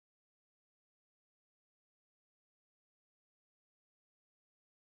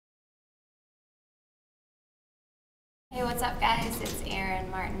Hey, what's up guys? It's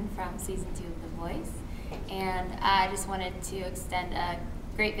Erin Martin from season 2 of The Voice, and I just wanted to extend a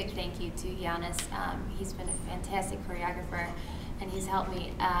great big thank you to Yannus. He's been a fantastic choreographer, and he's helped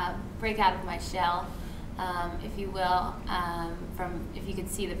me break out of my shell, if you will, if you could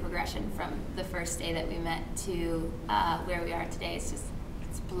see the progression from the first day that we met to where we are today. It's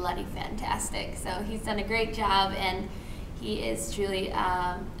bloody fantastic. So he's done a great job, and he is truly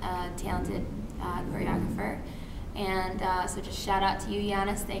a talented choreographer. And so just shout out to you,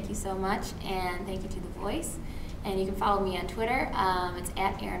 Yannus. Thank you so much, and thank you to The Voice. And you can follow me on Twitter. It's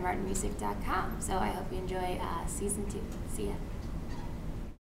at ErinMartinMusic.com. So I hope you enjoy season 2. See ya.